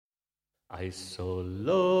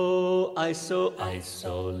Isolo, iso,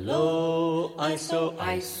 isolo, iso,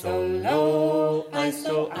 isolo,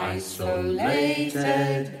 iso,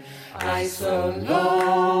 isolated.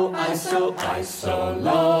 Isolo, iso,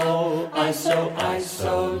 isolo, iso,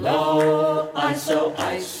 isolo, iso,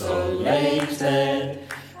 isolated.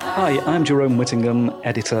 Hi, I'm Jerome Whittingham,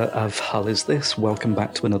 editor of Hull Is This. Welcome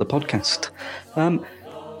back to another podcast.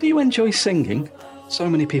 Do you enjoy singing? So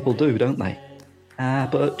many people do, don't they?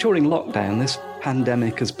 But during lockdown, this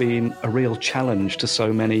pandemic has been a real challenge to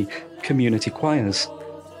so many community choirs.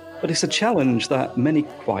 But it's a challenge that many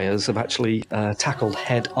choirs have actually tackled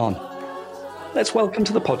head on. Let's welcome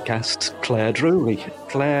to the podcast Claire Drury.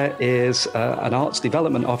 Claire is an Arts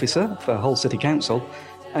Development Officer for Hull City Council,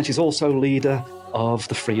 and she's also leader of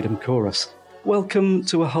the Freedom Chorus. Welcome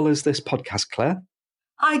to a Hull Is This podcast, Claire.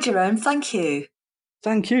 Hi, Jerome. Thank you.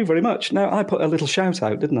 Thank you very much. Now, I put a little shout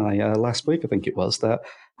out, didn't I, last week, I think it was, that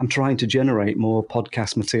I'm trying to generate more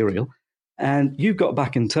podcast material. And you got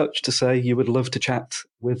back in touch to say you would love to chat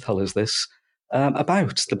with Hull Is This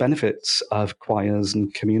about the benefits of choirs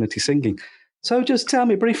and community singing. So just tell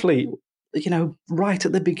me briefly, right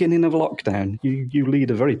at the beginning of lockdown, you lead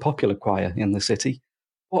a very popular choir in the city.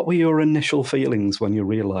 What were your initial feelings when you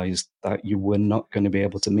realised that you were not going to be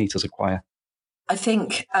able to meet as a choir? I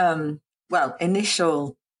think,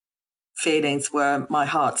 initial feelings were my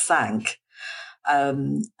heart sank,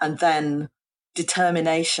 and then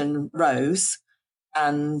determination rose,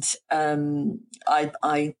 and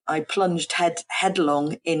I plunged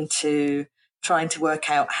headlong into trying to work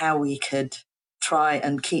out how we could try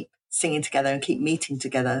and keep singing together and keep meeting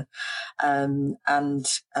together, and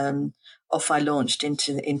off I launched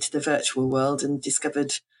into the virtual world and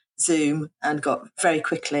discovered Zoom and got very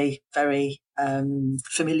quickly very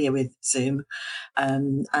familiar with Zoom,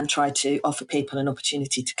 and tried to offer people an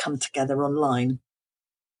opportunity to come together online.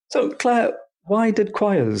 So, Claire, why did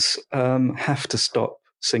choirs have to stop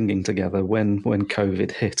singing together when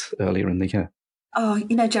COVID hit earlier in the year? Oh,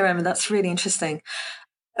 Jeremy, that's really interesting.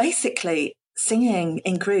 Basically, singing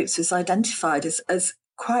in groups was identified as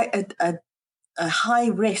quite a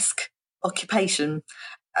high-risk occupation,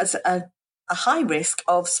 as a high risk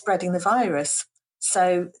of spreading the virus.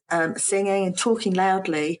 So singing and talking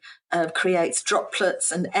loudly creates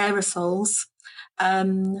droplets and aerosols,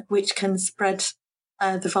 which can spread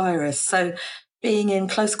the virus. So being in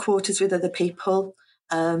close quarters with other people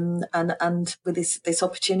and with this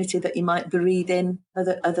opportunity that you might breathe in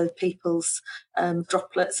other people's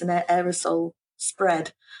droplets and aerosol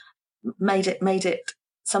spread made it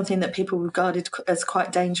something that people regarded as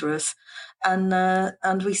quite dangerous.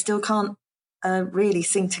 And we still can't really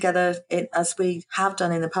sing together as we have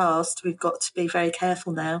done in the past. We've got to be very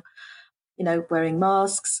careful now, wearing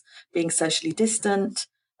masks, being socially distant,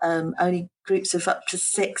 only groups of up to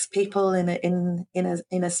 6 people in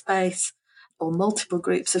a space, or multiple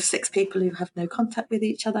groups of 6 people who have no contact with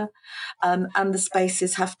each other. And the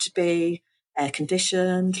spaces have to be air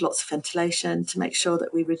conditioned, lots of ventilation to make sure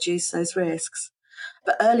that we reduce those risks.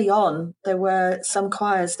 But early on, there were some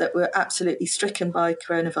choirs that were absolutely stricken by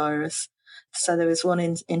coronavirus. So there was one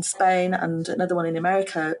in Spain and another one in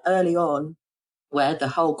America early on where the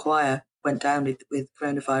whole choir went down with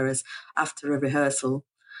coronavirus after a rehearsal.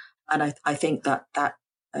 And I think that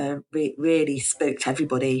really spooked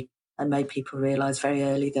everybody and made people realise very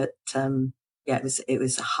early that, it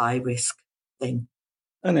was a high risk thing.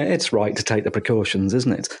 And it's right to take the precautions,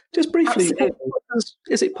 isn't it? Just briefly,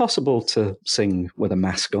 is it possible to sing with a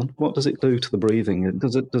mask on? What does it do to the breathing?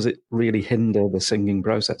 Does it really hinder the singing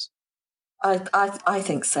process? I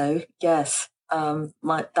think so. Yes,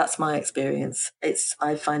 that's my experience.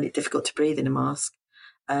 I find it difficult to breathe in a mask.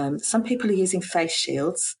 Some people are using face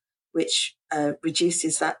shields, which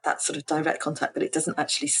reduces that sort of direct contact, but it doesn't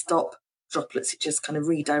actually stop droplets. It just kind of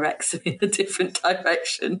redirects them in a different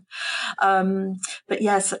direction. But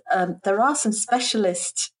yes, there are some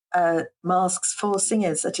specialist masks for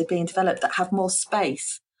singers that are being developed that have more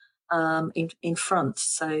space in front.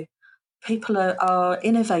 So people are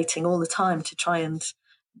innovating all the time to try and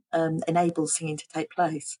enable singing to take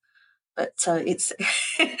place. But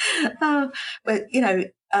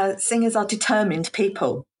singers are determined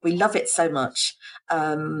people. We love it so much.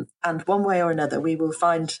 And one way or another, we will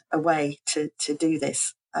find a way to do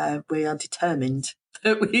this. We are determined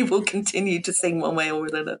that we will continue to sing one way or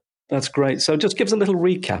another. That's great. So just give us a little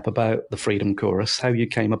recap about the Freedom Chorus, how you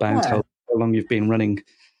came about, how long you've been running.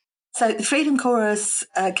 So the Freedom Chorus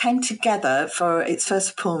came together for its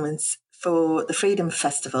first performance for the Freedom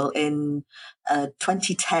Festival in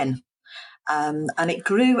 2010. And it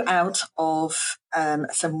grew out of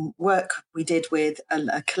some work we did with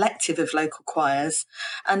a collective of local choirs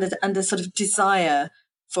and a sort of desire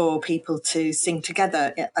for people to sing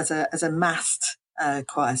together as a massed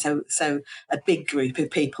choir, so a big group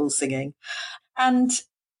of people singing. And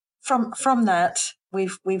from that,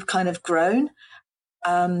 we've kind of grown.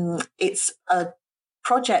 It's a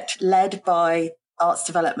project led by Arts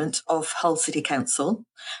Development of Hull City Council,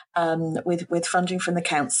 with funding from the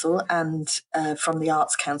council and from the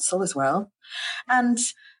Arts Council as well, and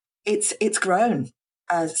it's grown.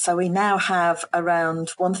 So we now have around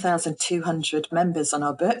 1,200 members on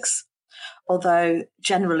our books, although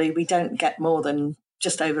generally we don't get more than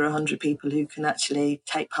just over 100 people who can actually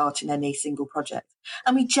take part in any single project.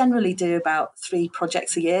 And we generally do about 3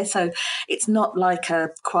 projects a year. So it's not like a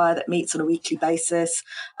choir that meets on a weekly basis.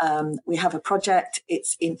 We have a project,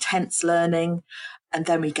 it's intense learning, and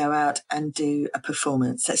then we go out and do a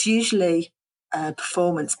performance. That's usually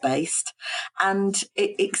performance-based, and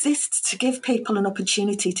it exists to give people an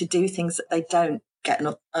opportunity to do things that they don't get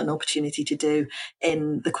an opportunity to do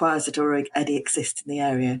in the choirs that already exist in the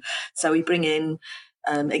area. So we bring in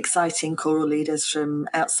exciting choral leaders from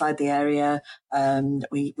outside the area.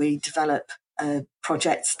 We develop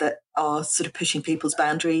projects that are sort of pushing people's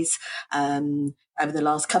boundaries. Over the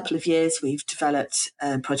last couple of years, we've developed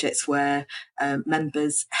projects where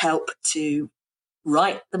members help to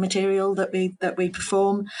write the material that we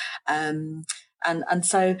perform, and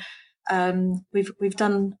so we've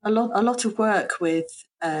done a lot of work with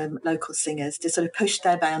local singers to sort of push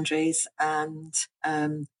their boundaries and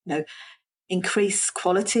increase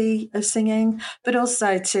quality of singing, but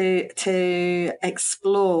also to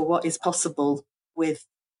explore what is possible with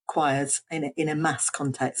choirs in a mass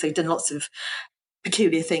context. So we've done lots of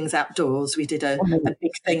peculiar things outdoors. We did a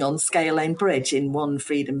big thing on Scale Lane Bridge in one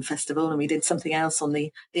Freedom Festival, and we did something else on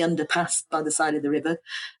the underpass by the side of the river.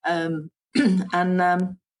 And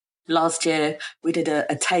last year we did a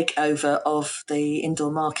takeover of the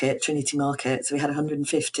indoor market, Trinity Market. So we had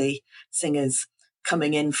 150 singers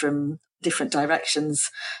coming in from different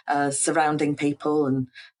directions, surrounding people, and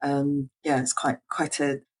it's quite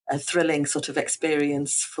a thrilling sort of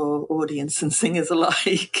experience for audience and singers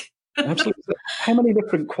alike. Absolutely. How many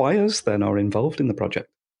different choirs then are involved in the project?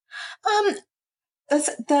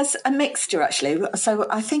 There's a mixture, actually. So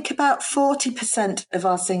I think about 40% of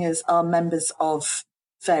our singers are members of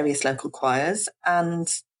various local choirs, and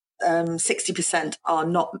 60% are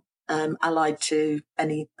not allied to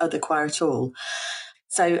any other choir at all.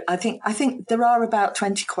 So I think there are about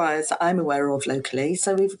 20 choirs that I'm aware of locally.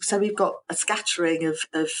 So we've got a scattering of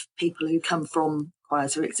people who come from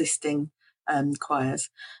choirs or existing choirs.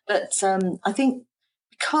 But I think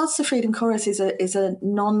because the Freedom Chorus is a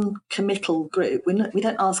non-committal group, we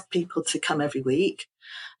don't ask people to come every week.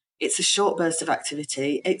 It's a short burst of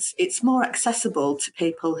activity. It's more accessible to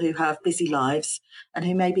people who have busy lives and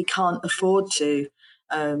who maybe can't afford to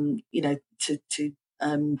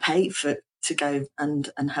pay for to go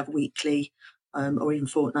and have weekly or even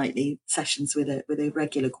fortnightly sessions with a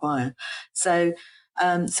regular choir. So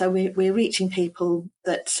we're reaching people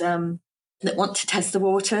that want to test the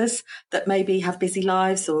waters, that maybe have busy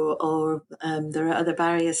lives, or there are other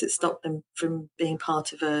barriers that stop them from being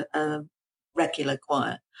part of a regular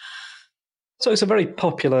choir. So it's a very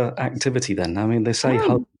popular activity then. I mean, they say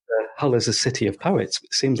Hull is a city of poets.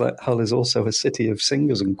 It seems like Hull is also a city of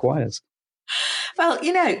singers and choirs. Well,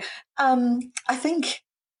 I think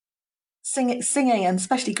singing, and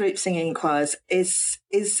especially group singing in choirs, is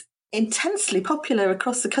intensely popular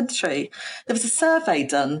across the country. There was a survey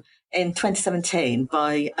done in 2017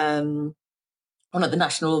 by one of the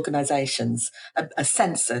national organisations, a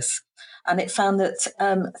census, and it found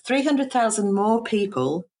that 300,000 more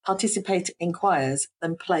people participate in choirs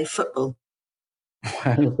than play football.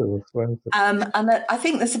 Wow. And I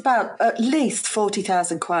think there's about at least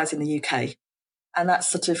 40,000 choirs in the UK. And that's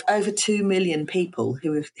sort of over 2 million people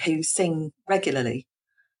who sing regularly.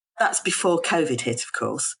 That's before COVID hit, of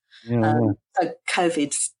course. Yeah. So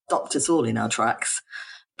COVID stopped us all in our tracks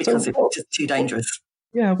because it was just too dangerous.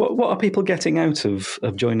 Yeah, what are people getting out of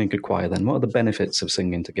joining a choir then? What are the benefits of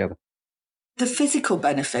singing together? The physical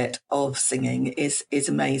benefit of singing is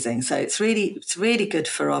amazing. So it's really good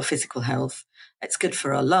for our physical health. It's good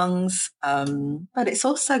for our lungs, but it's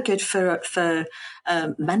also good for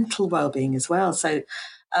mental well-being as well. So,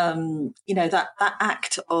 that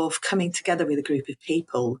act of coming together with a group of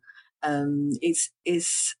people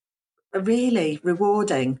is really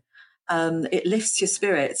rewarding. it lifts your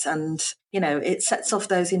spirits, and it sets off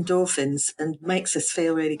those endorphins and makes us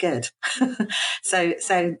feel really good. So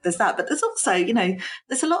there's that, but there's also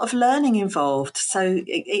there's a lot of learning involved. So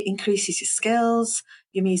it increases your skills,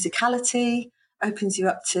 your musicality, opens you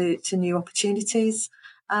up to new opportunities.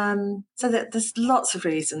 So that there's lots of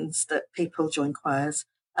reasons that people join choirs,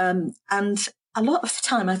 and a lot of the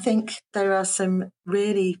time I think there are some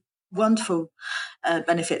really wonderful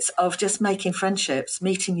benefits of just making friendships,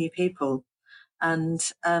 meeting new people, and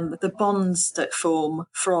the bonds that form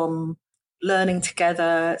from learning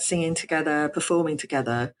together, singing together, performing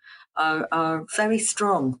together are very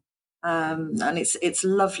strong. And it's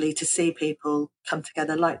lovely to see people come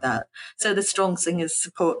together like that. So the strong singers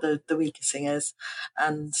support the weaker singers,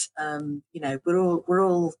 and we're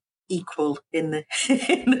all equal in the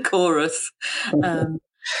in the chorus.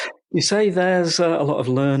 You say there's a lot of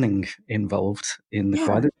learning involved in the Yeah.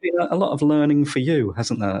 choir. There's been a lot of learning for you,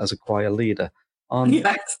 hasn't there, as a choir leader, on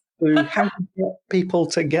Yes. how to get people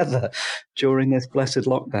together during this blessed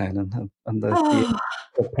lockdown and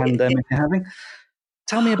the pandemic you're having.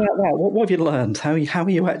 Tell me about that. What have you learned? How are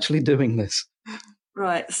you actually doing this?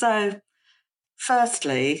 Right. So,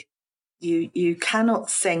 firstly, you cannot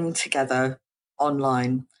sing together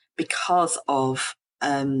online because of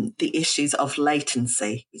the issues of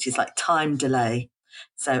latency, which is like time delay.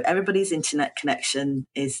 So everybody's internet connection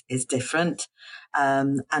is different,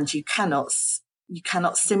 and you cannot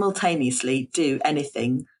simultaneously do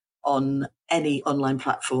anything on any online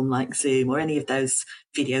platform like Zoom or any of those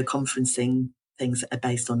video conferencing things that are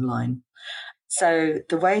based online. So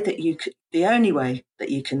the only way that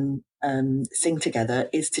you can sing together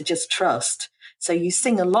is to just trust. So you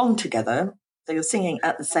sing along together. So you're singing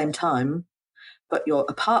at the same time, but you're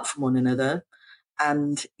apart from one another,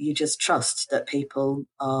 and you just trust that people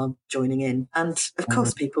are joining in. And of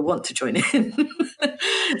course, people want to join in.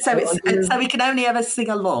 So we can only ever sing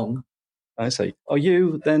along. I see. Are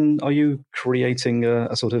you creating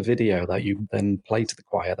a sort of video that you then play to the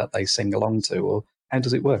choir that they sing along to, or how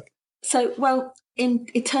does it work? So, well, in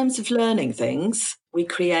terms of learning things, we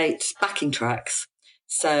create backing tracks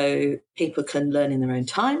so people can learn in their own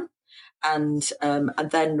time, and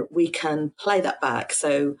then we can play that back.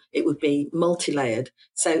 So it would be multi-layered.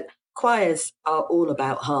 So choirs are all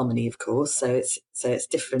about harmony, of course. So it's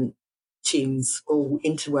different tunes all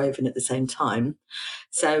interwoven at the same time.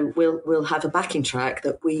 So we'll have a backing track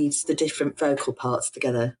that weaves the different vocal parts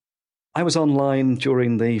together. I was online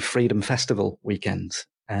during the Freedom Festival weekend,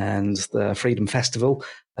 and the Freedom Festival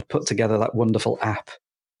had put together that wonderful app.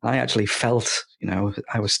 I actually felt,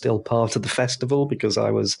 I was still part of the festival because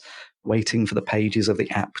I was waiting for the pages of the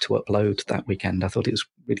app to upload that weekend. I thought it was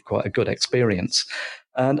really quite a good experience.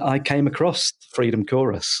 And I came across Freedom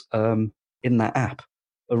Chorus in that app,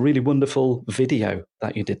 a really wonderful video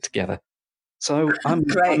that you did together. So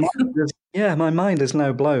my mind is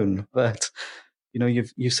now blown. But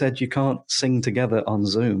you said you can't sing together on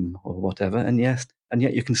Zoom or whatever, and yet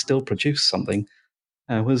you can still produce something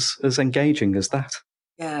as engaging as that.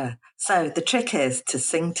 Yeah. So the trick is to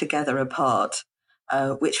sing together apart,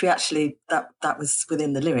 which we actually that was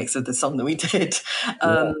within the lyrics of the song that we did.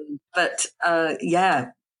 But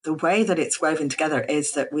the way that it's woven together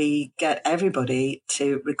is that we get everybody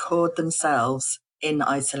to record themselves in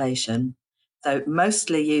isolation. So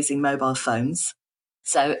mostly using mobile phones.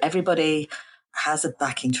 So everybody has a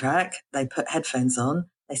backing track. They put headphones on,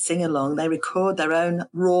 they sing along, they record their own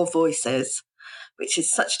raw voices, which is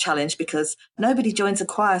such a challenge because nobody joins a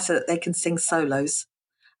choir so that they can sing solos.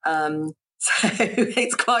 So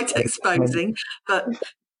it's quite exposing, but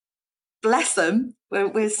bless them.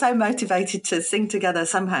 We're so motivated to sing together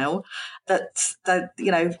somehow that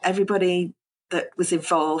everybody that was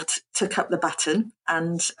involved took up the baton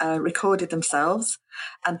and recorded themselves.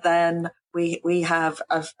 And then we have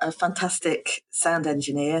a fantastic sound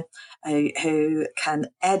engineer who can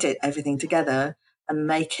edit everything together and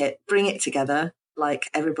bring it together like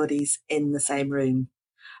everybody's in the same room.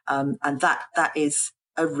 And that is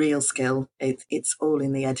a real skill. It's all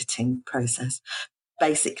in the editing process.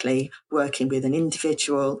 Basically working with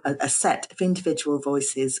a set of individual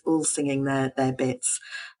voices, all singing their bits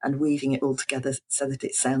and weaving it all together so that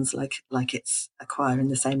it sounds like it's a choir in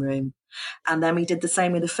the same room. And then we did the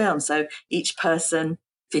same with the film. So each person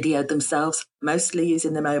videoed themselves, mostly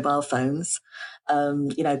using their mobile phones,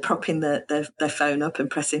 propping their phone up and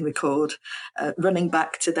pressing record, running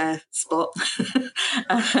back to their spot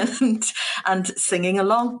and singing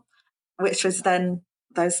along, which was then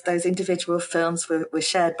those individual films were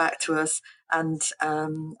shared back to us, and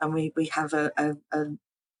we have a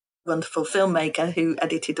wonderful filmmaker who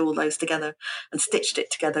edited all those together and stitched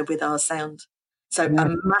it together with our sound. So Yeah.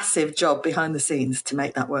 a massive job behind the scenes to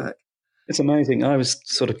make that work. It's amazing. I was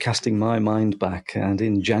sort of casting my mind back, and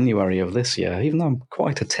in January of this year, even though I'm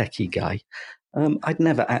quite a techie guy, I'd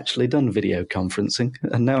never actually done video conferencing,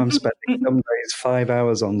 and now I'm spending some days 5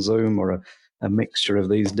 hours on Zoom or a mixture of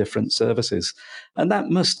these different services, and that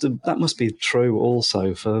must be true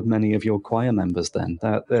also for many of your choir members. Then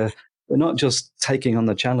that they're not just taking on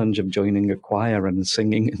the challenge of joining a choir and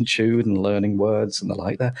singing and tune and learning words and the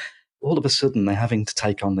like. They're all of a sudden they're having to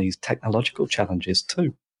take on these technological challenges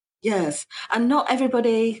too. Yes, and not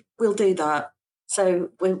everybody will do that. So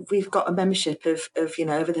we've got a membership of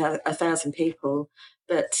over 1,000 people,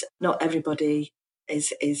 but not everybody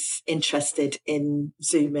is interested in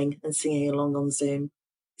Zooming and singing along on Zoom.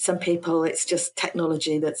 Some people, it's just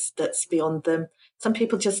technology that's beyond them. Some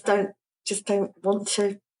people just don't want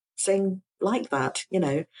to sing like that.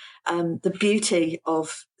 The beauty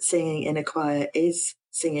of singing in a choir is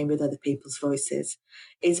singing with other people's voices,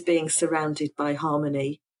 is being surrounded by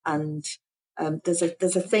harmony. And there's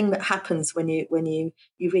a thing that happens when you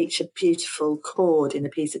reach a beautiful chord in a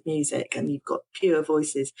piece of music and you've got pure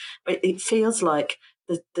voices. But it feels like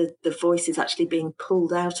the voice is actually being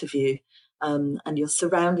pulled out of you, and you're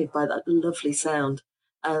surrounded by that lovely sound.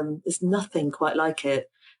 There's nothing quite like it,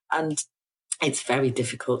 and it's very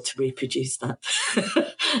difficult to reproduce that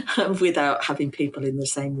without having people in the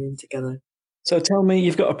same room together. So tell me,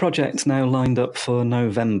 you've got a project now lined up for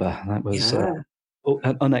November. That was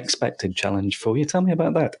an unexpected challenge for you. Tell me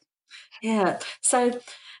about that. Yeah. So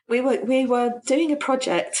we were doing a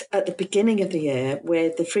project at the beginning of the year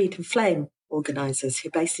with the Freedom Flame organisers who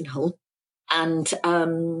are based in Hull. And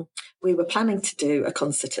we were planning to do a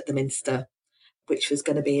concert at the Minster, which was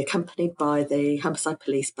going to be accompanied by the Humberside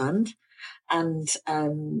Police Band and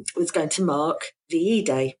was going to mark VE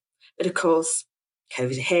Day. But of course,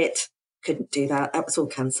 COVID hit. Couldn't do that. That was all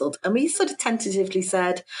cancelled. And we sort of tentatively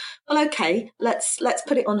said, well, okay, let's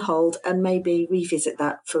put it on hold and maybe revisit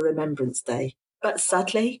that for Remembrance Day. But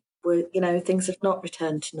sadly, things have not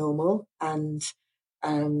returned to normal, and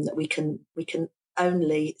we can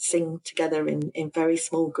only sing together in very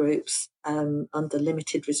small groups under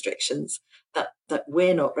limited restrictions that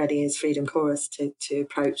we're not ready as Freedom Chorus to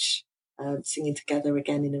approach singing together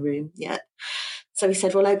again in a room yet. So we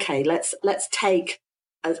said, well, okay, let's take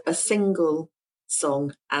a single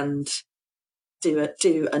song and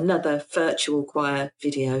do another virtual choir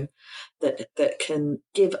video that can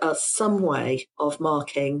give us some way of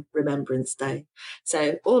marking Remembrance Day.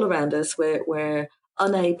 So all around us, we're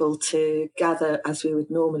unable to gather as we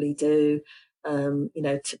would normally do,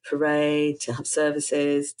 to parade, to have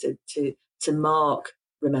services, to mark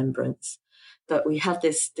remembrance. But we have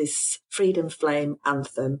this Freedom Flame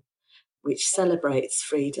anthem, which celebrates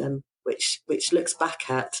freedom, which looks back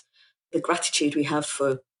at the gratitude we have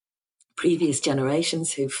for previous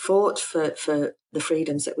generations who fought for the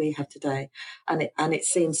freedoms that we have today. And it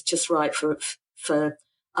seems just right for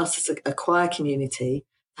us as a choir community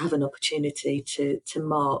to have an opportunity to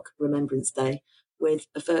mark Remembrance Day with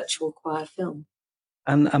a virtual choir film.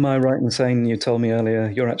 And am I right in saying, you told me earlier,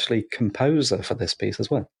 you're actually composer for this piece as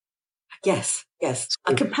well? Yes.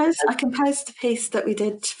 I composed the piece that we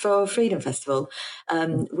did for Freedom Festival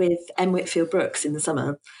with M. Whitfield Brooks in the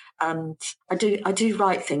summer, and I do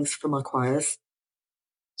write things for my choirs.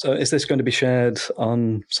 So is this going to be shared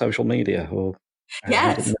on social media, or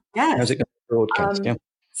yes? How's it going to be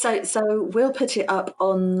broadcast? So we'll put it up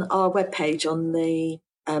on our webpage on the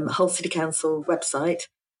Hull City Council website,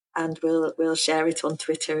 and we'll share it on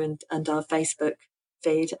Twitter and our Facebook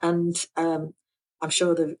feed, and I'm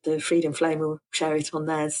sure the Freedom Flame will share it on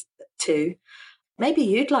theirs too. Maybe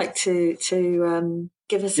you'd like to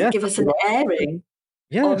give us an airing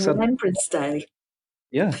on Remembrance Day.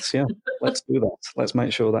 Yes, let's do that. Let's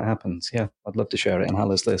make sure that happens. Yeah, I'd love to share it on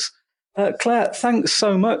Hull Is This. Claire, thanks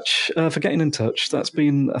so much for getting in touch. That's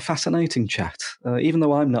been a fascinating chat. Even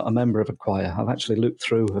though I'm not a member of a choir, I've actually looked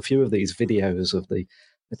through a few of these videos of the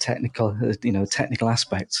technical, technical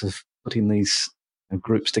aspects of putting these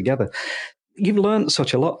groups together. You've learned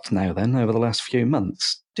such a lot now then over the last few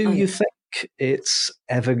months. Do you think it's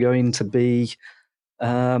ever going to be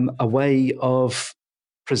a way of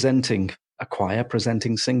presenting a choir,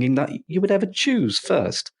 presenting singing that you would ever choose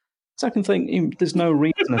first? So I can think there's no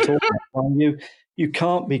reason at all why you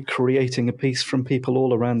can't be creating a piece from people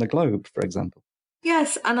all around the globe, for example.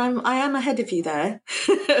 Yes, and I am ahead of you there.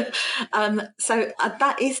 So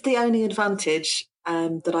that is the only advantage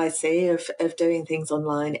that I see of doing things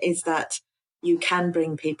online, is that you can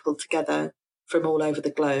bring people together from all over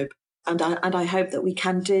the globe. And I hope that we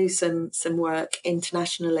can do some work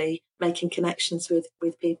internationally, making connections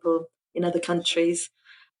with people in other countries.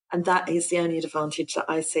 And that is the only advantage that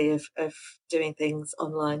I see of doing things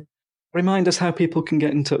online. Remind us how people can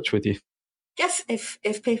get in touch with you. Yes,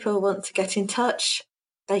 if people want to get in touch,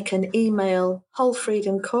 they can email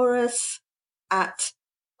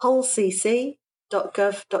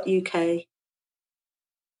wholeFreedomChorus@wholecc.gov.uk.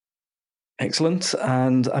 Excellent.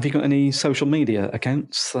 And have you got any social media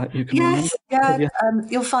accounts that you can remember? Yes,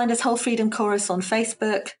 you'll find us Whole Freedom Chorus on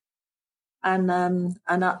Facebook, and I'm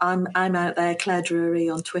out there, Claire Drury,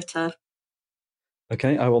 on Twitter.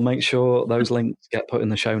 Okay, I will make sure those links get put in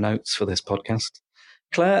the show notes for this podcast.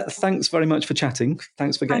 Claire, thanks very much for chatting.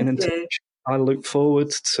 Thanks for getting in touch. I look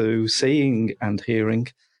forward to seeing and hearing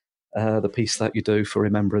the piece that you do for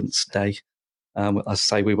Remembrance Day. As I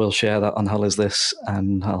say, we will share that on Hull Is This,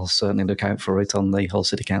 and I'll certainly look out for it on the Hull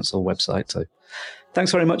City Council website too.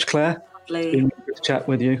 Thanks very much, Claire. Lovely. It's been good to chat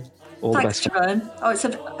with you. All Thanks, the best. Jerome. Oh, it's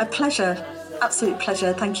a pleasure. Absolute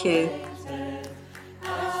pleasure. Thank you.